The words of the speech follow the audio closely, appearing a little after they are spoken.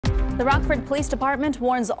The Rockford Police Department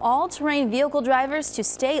warns all-terrain vehicle drivers to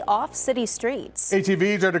stay off city streets.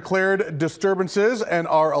 ATVs are declared disturbances and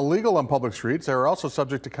are illegal on public streets. They are also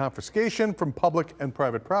subject to confiscation from public and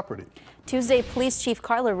private property. Tuesday, Police Chief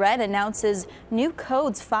Carla Red announces new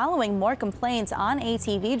codes following more complaints on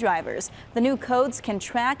ATV drivers. The new codes can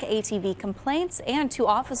track ATV complaints, and 2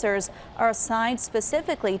 officers are assigned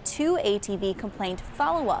specifically to ATV complaint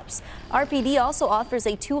follow-ups. RPD also offers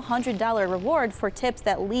a $200 reward for tips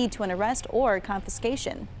that lead to an arrest or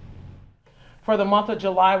confiscation. For the month of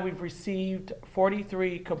July, we've received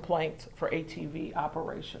 43 complaints for ATV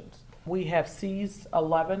operations. We have seized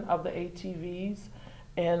 11 of the ATVs,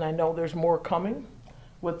 and I know there's more coming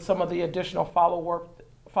with some of the additional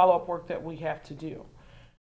follow-up work that we have to do.